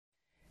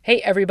Hey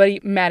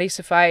everybody, Maddie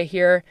Sophia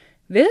here.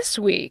 This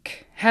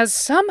week has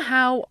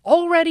somehow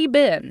already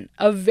been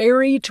a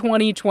very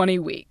 2020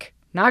 week.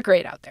 Not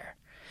great out there.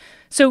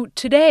 So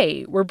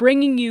today we're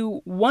bringing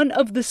you one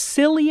of the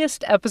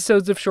silliest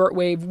episodes of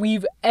Shortwave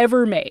we've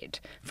ever made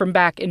from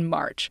back in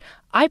March.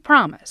 I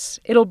promise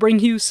it'll bring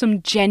you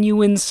some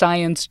genuine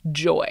science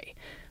joy,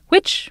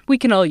 which we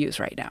can all use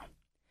right now.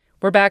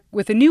 We're back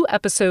with a new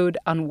episode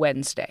on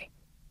Wednesday.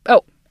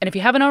 Oh, and if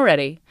you haven't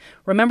already,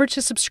 remember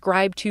to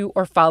subscribe to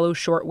or follow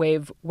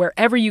Shortwave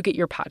wherever you get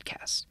your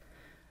podcasts.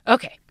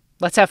 Okay,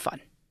 let's have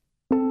fun.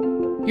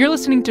 You're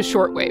listening to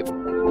Shortwave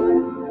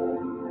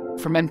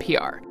from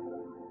NPR.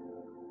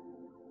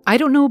 I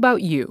don't know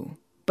about you,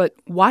 but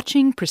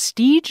watching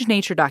prestige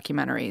nature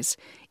documentaries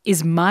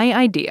is my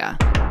idea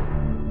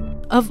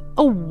of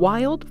a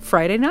wild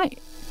Friday night.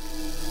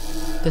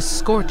 The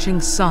scorching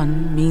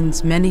sun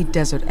means many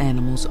desert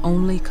animals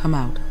only come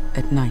out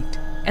at night.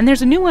 And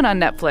there's a new one on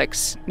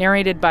Netflix,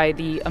 narrated by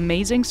the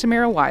amazing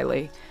Samira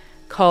Wiley,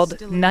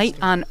 called Night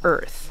on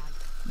Earth,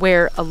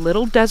 where a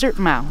little desert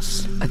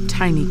mouse, a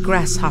tiny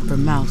grasshopper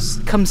mouse,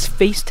 comes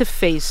face to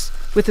face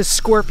with a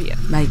scorpion.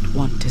 Might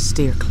want to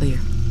steer clear.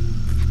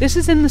 This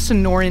is in the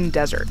Sonoran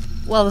Desert.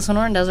 Well, the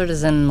Sonoran Desert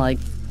is in,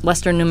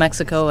 western New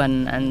Mexico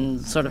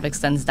and sort of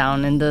extends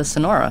down into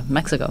Sonora,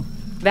 Mexico.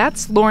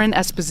 That's Lauren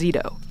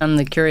Esposito. I'm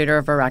the curator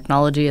of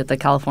arachnology at the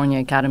California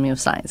Academy of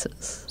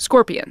Sciences.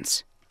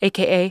 Scorpions,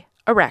 a.k.a.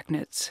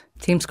 arachnids.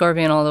 Team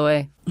Scorpion all the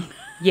way.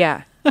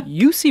 Yeah,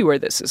 you see where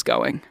this is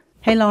going.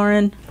 Hey,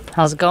 Lauren.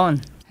 How's it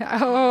going?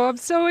 Oh, I'm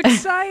so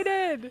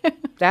excited.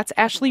 That's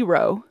Ashley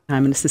Rowe.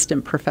 I'm an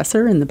assistant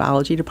professor in the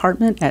biology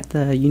department at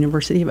the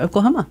University of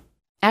Oklahoma.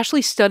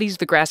 Ashley studies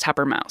the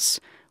grasshopper mouse,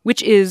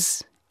 which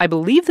is, I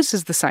believe this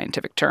is the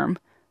scientific term,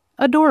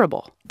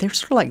 adorable. They're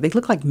sort of like, they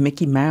look like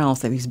Mickey Mouse.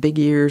 They have these big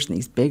ears and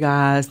these big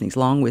eyes and these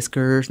long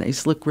whiskers, and they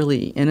just look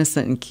really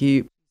innocent and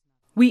cute.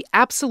 We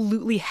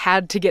absolutely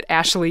had to get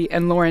Ashley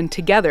and Lauren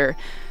together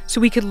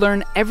so we could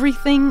learn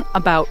everything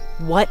about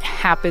what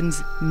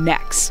happens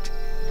next.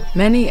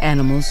 Many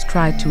animals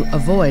try to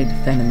avoid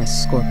venomous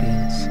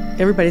scorpions.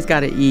 Everybody's got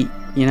to eat,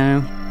 you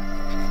know?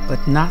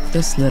 But not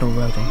this little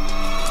rodent.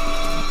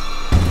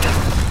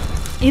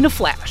 In a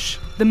flash,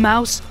 the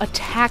mouse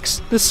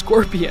attacks the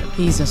scorpion.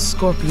 He's a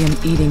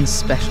scorpion-eating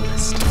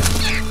specialist.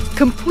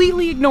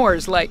 Completely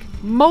ignores,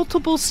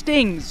 multiple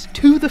stings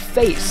to the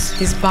face.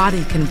 His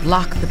body can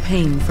block the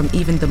pain from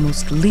even the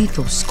most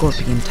lethal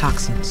scorpion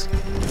toxins.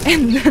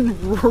 And then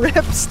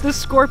rips the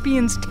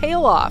scorpion's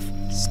tail off.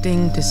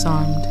 Sting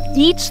disarmed.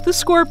 Eats the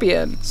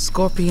scorpion.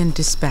 Scorpion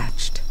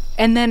dispatched.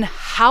 And then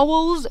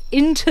howls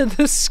into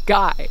the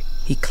sky.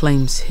 He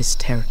claims his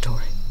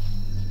territory.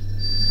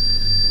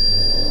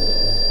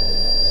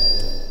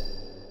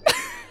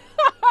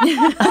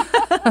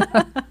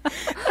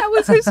 That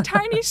was his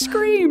tiny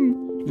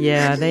scream.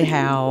 Yeah, they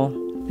howl.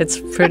 It's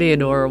pretty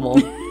adorable.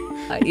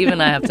 Even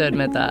I have to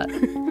admit that.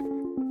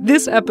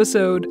 This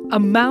episode, a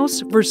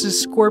mouse versus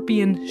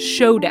scorpion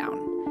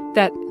showdown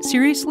that,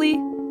 seriously,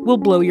 will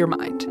blow your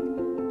mind.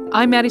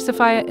 I'm Maddie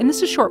Sophia, and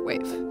this is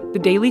Shortwave, the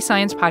daily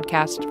science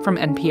podcast from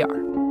NPR.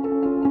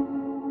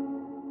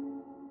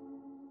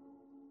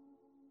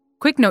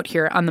 Quick note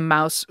here on the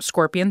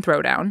mouse-scorpion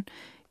throwdown.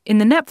 In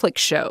the Netflix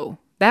show,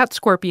 that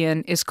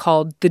scorpion is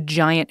called the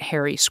giant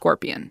hairy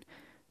scorpion.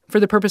 For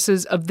the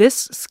purposes of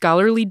this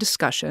scholarly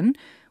discussion,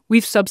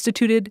 we've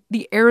substituted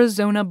the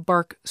Arizona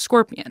bark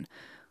scorpion,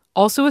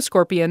 also a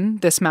scorpion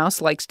this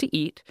mouse likes to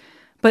eat,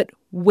 but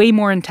way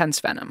more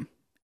intense venom,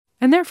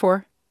 and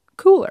therefore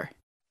cooler.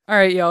 All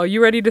right, y'all,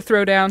 you ready to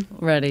throw down?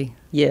 Ready.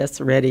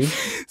 Yes, ready.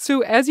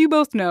 So as you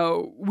both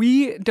know,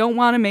 we don't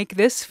want to make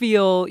this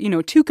feel,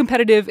 too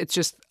competitive. It's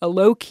just a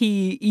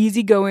low-key,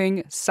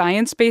 easygoing,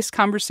 science-based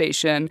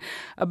conversation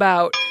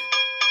about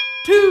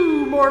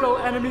two mortal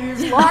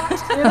enemies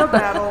locked in a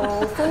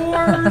battle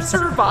for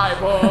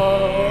survival.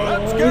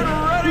 Let's get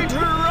ready to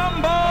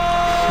rumble!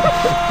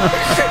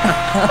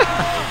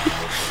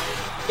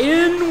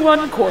 In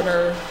one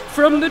corner,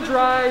 from the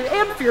dry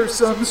and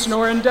fearsome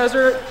Sonoran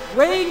Desert,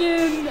 weighing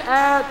in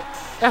at...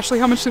 Ashley,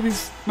 how much do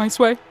these mice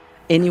weigh?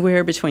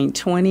 Anywhere between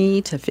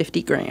 20 to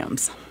 50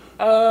 grams.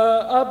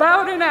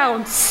 About an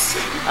ounce.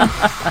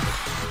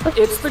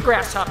 It's the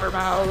grasshopper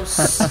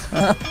mouse.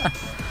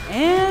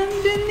 And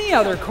in the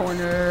other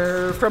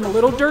corner, from a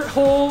little dirt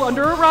hole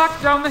under a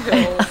rock down the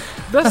hill,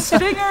 the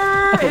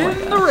stinger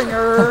in the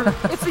ringer.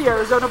 It's the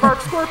Arizona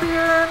bark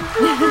scorpion.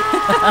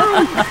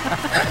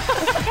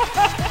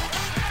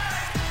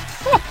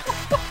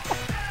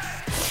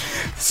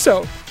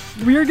 So,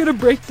 we're going to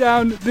break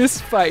down this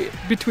fight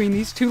between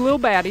these two little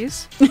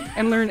baddies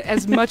and learn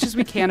as much as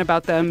we can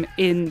about them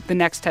in the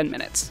next 10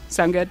 minutes.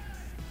 Sound good?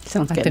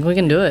 Sounds good. I think we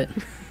can do it.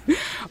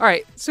 All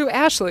right. So,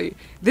 Ashley,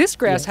 this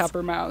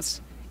grasshopper mouse,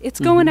 it's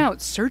going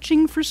out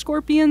searching for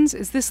scorpions.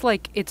 Is this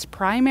its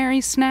primary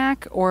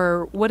snack,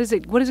 or what is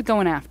it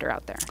going after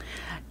out there?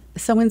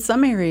 So in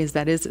some areas,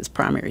 that is its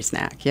primary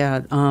snack,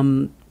 yeah.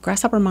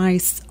 Grasshopper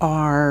mice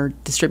are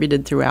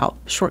distributed throughout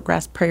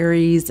shortgrass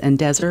prairies and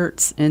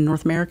deserts in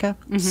North America.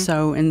 Mm-hmm.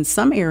 So in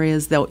some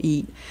areas, they'll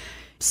eat,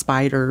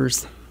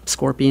 spiders,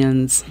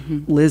 scorpions,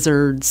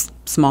 lizards,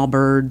 small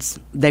birds.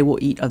 They will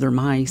eat other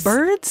mice.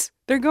 Birds?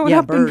 They're going Yeah,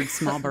 up birds,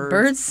 small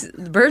birds.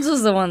 Birds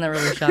was the one that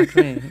really shocked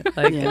me.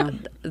 Like,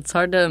 it's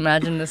hard to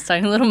imagine this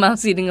tiny little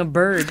mouse eating a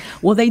bird.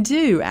 Well, they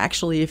do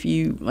actually. If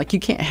you you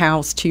can't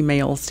house two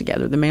males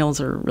together. The males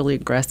are really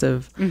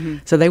aggressive,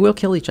 so they will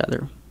kill each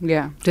other.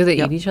 Yeah. Do they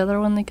eat each other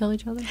when they kill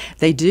each other?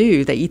 They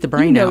do. They eat the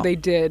brain out. They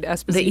did,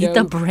 Esposito. They eat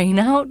the brain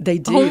out? They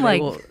do. Oh, They my...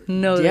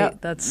 will-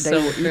 Yep. That's they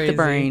so will crazy. eat the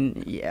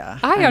brain. Yeah.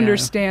 I know.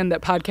 understand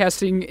that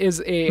podcasting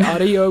is a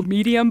audio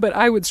medium, but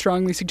I would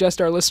strongly suggest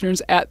our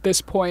listeners at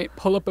this point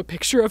pull up a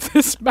picture of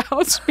this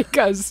mouse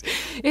because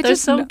it They're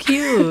just so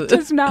cute.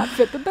 does not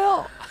fit the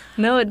bill.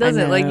 No, it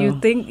doesn't. Like,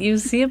 know. you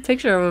see a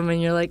picture of them and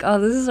you're like, oh,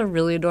 this is a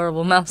really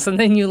adorable mouse. And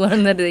then you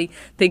learn that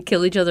they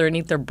kill each other and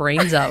eat their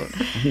brains out.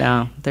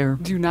 No, they're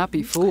Do not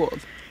be fooled.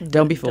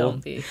 don't be fooled.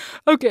 Don't be.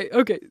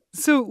 Okay.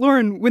 So,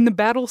 Lauren, when the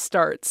battle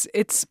starts,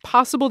 it's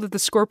possible that the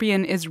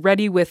scorpion is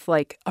ready with,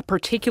 like, a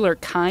particular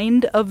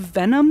kind of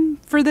venom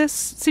for this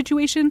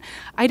situation.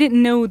 I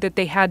didn't know that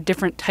they had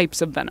different types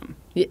of venom.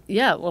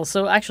 Yeah, well,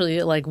 so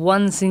actually, like,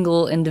 one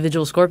single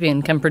individual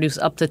scorpion can produce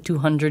up to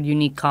 200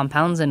 unique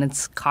compounds in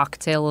its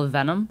cocktail of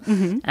venom.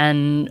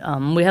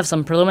 And we have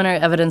some preliminary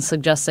evidence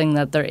suggesting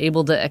that they're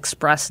able to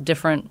express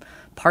different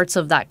parts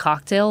of that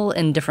cocktail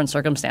in different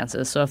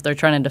circumstances. So if they're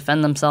trying to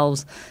defend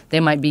themselves, they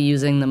might be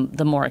using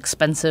the more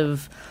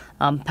expensive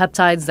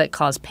peptides that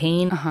cause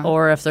pain,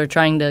 or if they're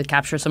trying to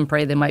capture some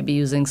prey, they might be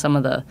using some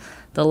of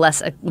the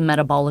less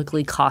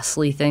metabolically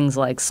costly things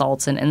like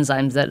salts and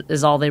enzymes that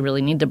is all they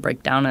really need to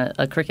break down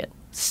a cricket.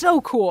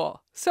 So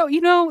cool. So,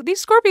 these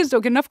scorpions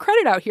don't get enough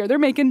credit out here. They're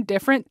making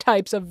different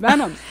types of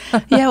venom.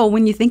 Yeah, well,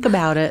 when you think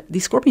about it,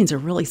 these scorpions are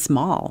really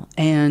small.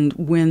 And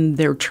when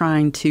they're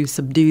trying to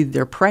subdue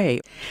their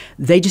prey,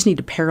 they just need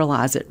to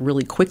paralyze it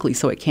really quickly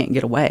so it can't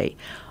get away.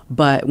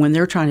 But when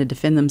they're trying to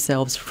defend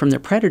themselves from their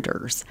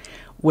predators,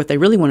 what they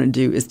really want to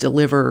do is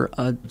deliver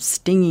a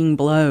stinging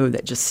blow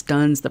that just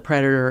stuns the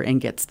predator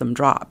and gets them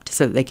dropped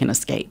so that they can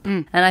escape.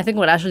 And I think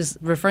what Ashley's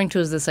referring to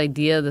is this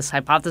idea, this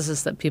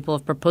hypothesis that people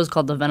have proposed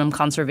called the venom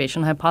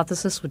conservation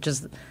hypothesis, which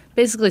is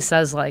basically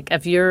says, like,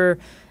 if your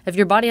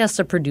body has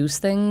to produce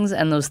things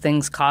and those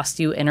things cost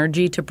you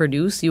energy to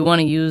produce, you want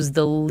to use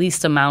the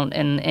least amount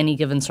in any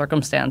given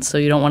circumstance, so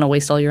you don't want to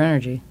waste all your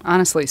energy.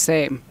 Honestly,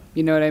 same.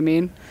 You know what I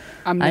mean?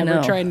 I'm I never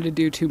know. trying to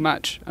do too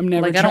much. I'm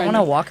never Like, I trying don't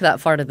want to walk that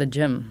far to the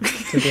gym,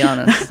 to be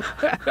honest.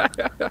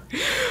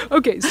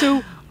 Okay,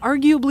 so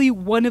arguably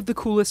one of the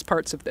coolest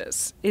parts of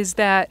this is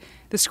that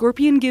the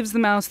scorpion gives the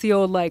mouse the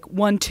old, like,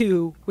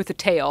 1-2 with a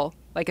tail.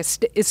 Like is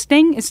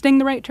sting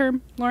the right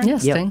term, Lauren?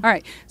 Yes, Yep. Sting. All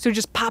right, so it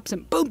just pops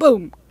him, boom,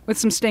 boom, with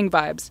some sting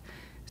vibes.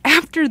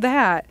 After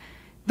that,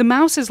 the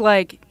mouse is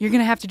like, you're going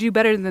to have to do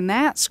better than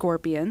that,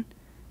 scorpion.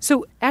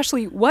 So,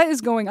 Ashley, what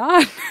is going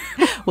on?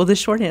 Well, the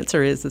short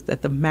answer is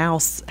that the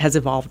mouse has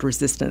evolved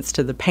resistance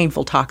to the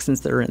painful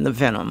toxins that are in the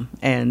venom.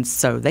 And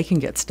so they can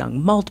get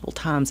stung multiple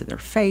times in their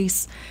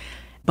face.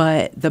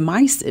 But the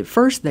mice, at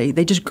first, they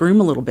just groom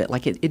a little bit.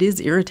 Like, it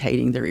is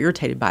irritating. They're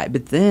irritated by it.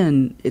 But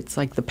then it's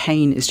like the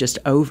pain is just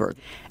over.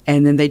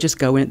 And then they just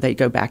go in. They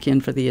go back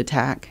in for the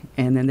attack.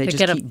 And then they just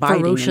get keep a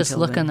biting ferocious until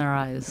look then. in their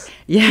eyes.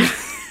 Yeah.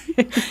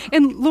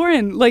 And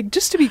Lauren, like,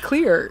 just to be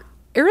clear,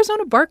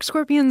 Arizona bark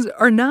scorpions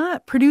are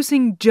not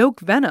producing joke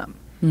venom.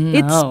 No.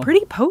 It's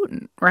pretty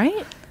potent,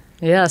 right?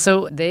 Yeah,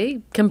 so they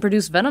can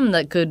produce venom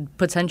that could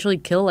potentially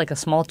kill, like, a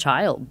small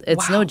child.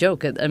 It's no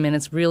joke.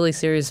 It's really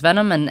serious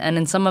venom. And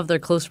in some of their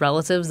close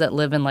relatives that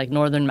live in, like,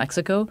 northern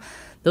Mexico,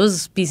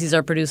 those species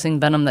are producing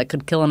venom that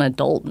could kill an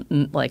adult,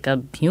 like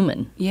a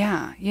human.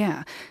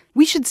 Yeah.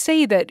 We should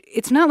say that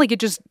it's not like it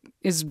just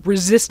is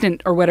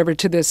resistant or whatever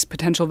to this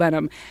potential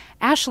venom.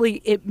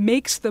 Ashley, it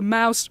makes the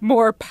mouse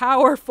more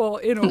powerful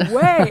in a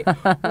way.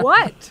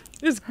 What?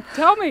 Just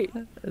tell me.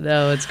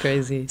 No, it's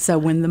crazy. So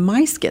when the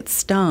mice get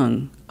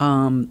stung,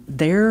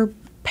 their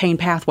pain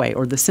pathway,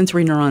 or the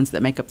sensory neurons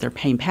that make up their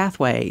pain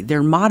pathway,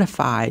 they're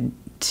modified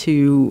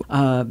to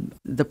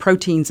the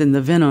proteins in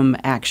the venom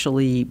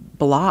actually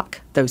block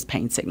those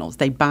pain signals.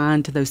 They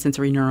bind to those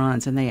sensory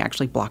neurons and they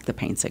actually block the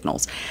pain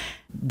signals.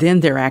 Then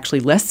they're actually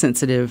less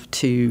sensitive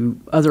to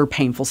other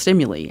painful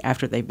stimuli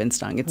after they've been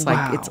stung. It's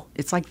like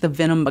it's like the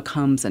venom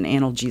becomes an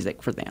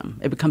analgesic for them.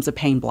 It becomes a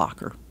pain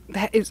blocker.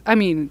 That is,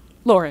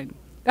 Lauren,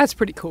 that's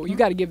pretty cool. You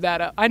got to give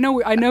that up. I know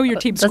you're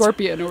Team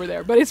Scorpion over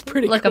there, but it's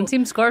pretty Look, cool. I'm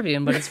Team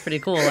Scorpion, but it's pretty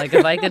cool. Like,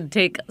 if I could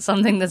take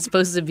something that's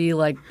supposed to be,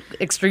 like,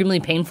 extremely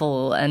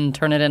painful and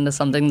turn it into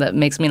something that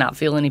makes me not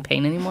feel any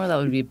pain anymore, that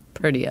would be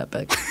pretty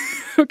epic.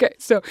 Okay,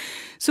 so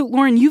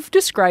Lauren, you've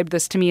described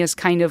this to me as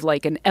kind of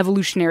like an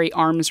evolutionary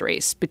arms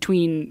race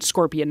between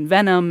scorpion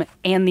venom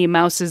and the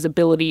mouse's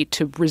ability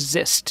to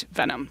resist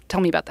venom.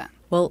 Tell me about that.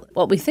 Well,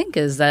 what we think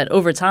is that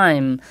over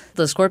time,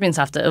 the scorpions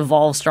have to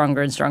evolve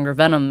stronger and stronger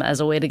venom as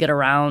a way to get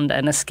around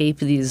and escape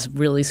these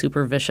really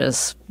super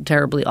vicious,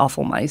 terribly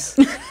awful mice.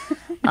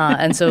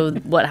 And so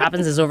what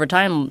happens is over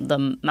time,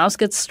 the mouse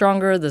gets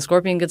stronger, the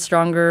scorpion gets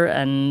stronger,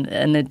 and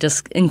it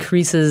just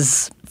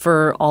increases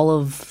for all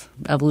of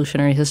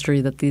evolutionary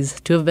history that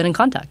these two have been in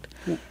contact.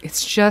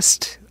 It's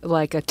just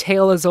like a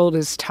tale as old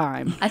as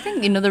time. I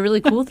think, the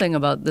really cool thing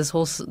about this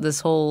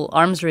whole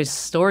arms race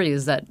story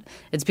is that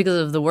it's because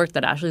of the work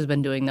that Ashley's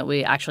been doing that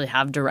we actually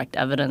have direct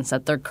evidence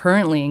that they're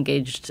currently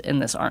engaged in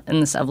this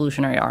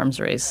evolutionary arms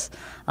race,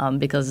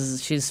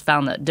 because she's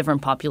found that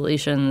different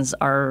populations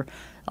are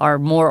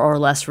more or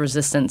less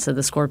resistant to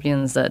the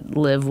scorpions that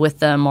live with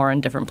them or in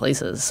different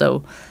places.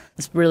 So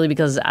it's really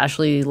because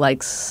Ashley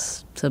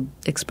likes to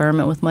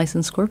experiment with mice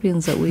and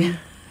scorpions that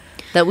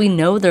we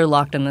know they're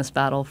locked in this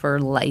battle for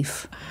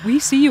life. We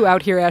see you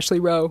out here, Ashley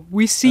Rowe.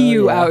 We see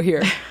you out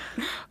here.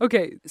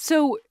 Okay,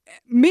 so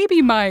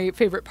maybe my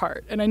favorite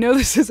part, and I know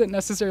this isn't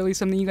necessarily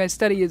something you guys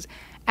study, is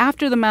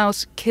after the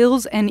mouse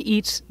kills and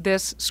eats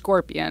this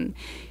scorpion,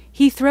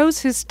 he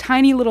throws his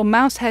tiny little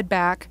mouse head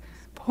back,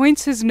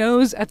 points his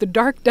nose at the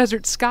dark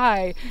desert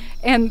sky,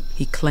 and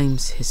He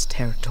claims his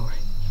territory.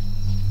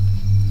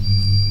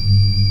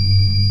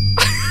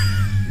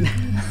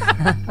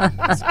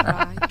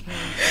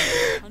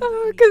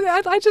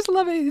 because I just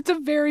love it. It's a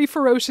very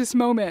ferocious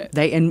moment.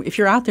 And if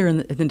you're out there in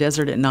the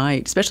desert at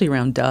night, especially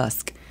around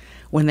dusk,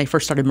 when they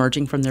first start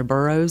emerging from their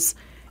burrows,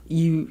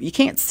 you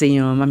can't see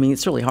them. I mean,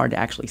 it's really hard to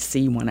actually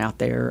see one out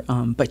there,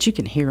 but you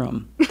can hear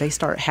them. They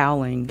start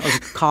howling or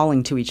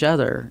calling to each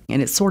other,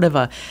 and it's sort of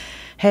a,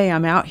 hey,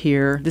 I'm out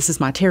here. This is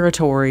my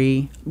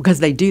territory. Because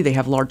they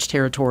have large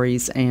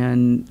territories,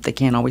 and they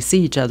can't always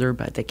see each other,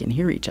 but they can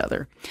hear each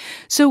other.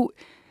 So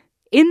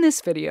in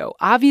this video,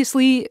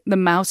 obviously the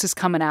mouse is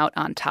coming out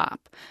on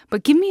top.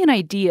 But give me an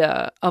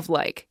idea of,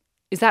 like,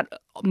 is that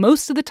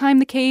most of the time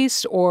the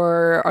case,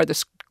 or are the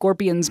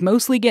scorpions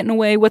mostly getting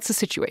away? What's the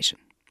situation?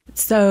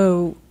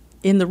 So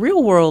in the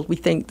real world, we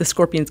think the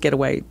scorpions get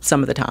away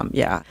some of the time,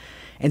 yeah.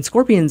 And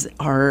scorpions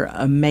are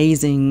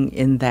amazing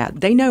in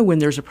that they know when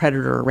there's a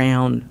predator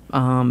around.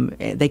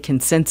 They can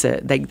sense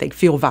it. They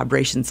feel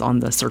vibrations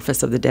on the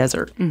surface of the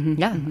desert. Mm-hmm.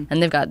 Yeah,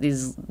 and they've got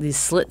these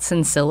slit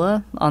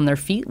sensilla on their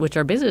feet, which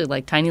are basically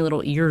like tiny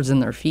little ears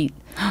in their feet.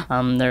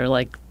 They're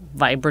like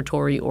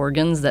vibratory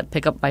organs that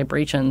pick up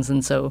vibrations,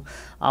 and so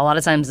a lot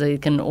of times they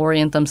can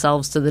orient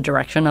themselves to the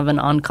direction of an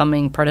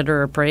oncoming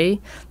predator or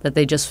prey that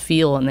they just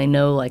feel, and they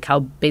know like how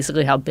big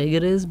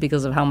it is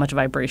because of how much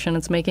vibration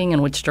it's making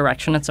and which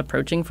direction it's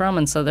approaching from,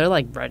 and so they're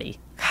like ready.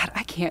 God,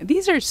 I can't.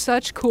 These are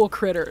such cool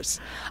critters.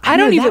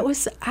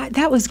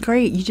 That was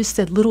great. You just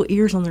said little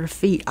ears on their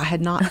feet. I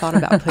had not thought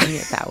about putting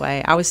it that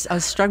way. I was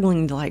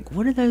struggling to, like,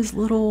 what are those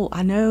little?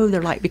 I know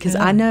they're like, because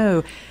I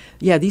know,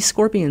 these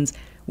scorpions,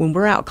 when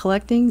we're out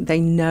collecting, they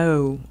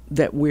know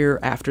that we're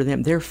after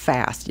them. They're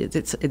fast.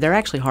 They're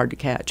actually hard to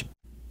catch.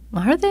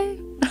 Are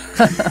they?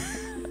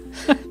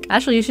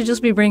 Ashley, you should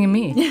just be bringing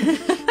me.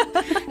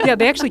 Yeah,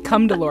 they actually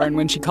come to Lauren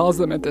when she calls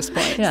them at this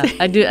point. Yeah,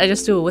 I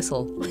just do a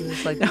whistle,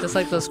 just like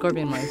those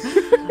scorpion mice.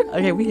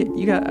 Okay,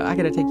 I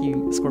got to take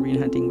you scorpion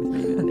hunting with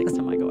me the next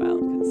time I go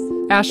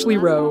out. Ashley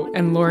Rowe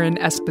and Lauren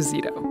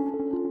Esposito.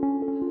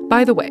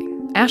 By the way,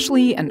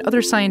 Ashley and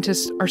other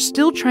scientists are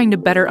still trying to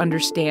better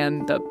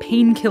understand the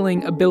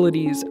pain-killing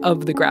abilities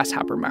of the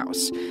grasshopper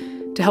mouse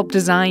to help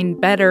design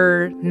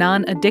better,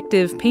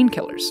 non-addictive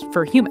painkillers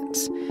for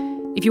humans.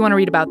 If you want to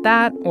read about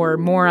that or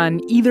more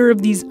on either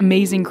of these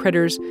amazing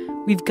critters,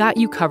 we've got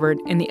you covered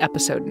in the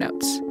episode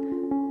notes.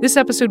 This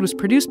episode was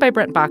produced by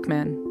Brent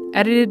Bachman,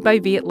 edited by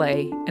Viet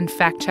Le, and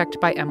fact-checked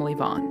by Emily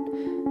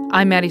Vaughn.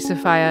 I'm Maddie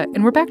Sofia,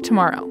 and we're back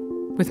tomorrow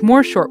with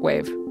more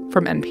Shortwave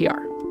from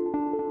NPR.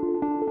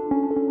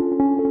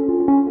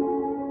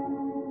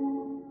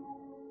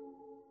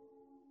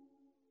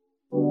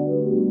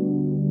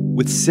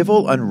 With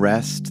civil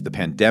unrest, the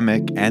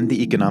pandemic, and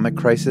the economic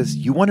crisis,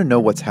 you want to know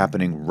what's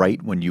happening right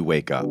when you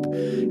wake up.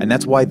 And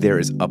that's why there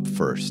is Up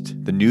First,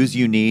 the news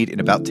you need in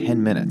about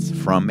 10 minutes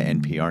from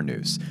NPR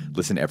News.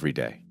 Listen every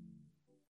day.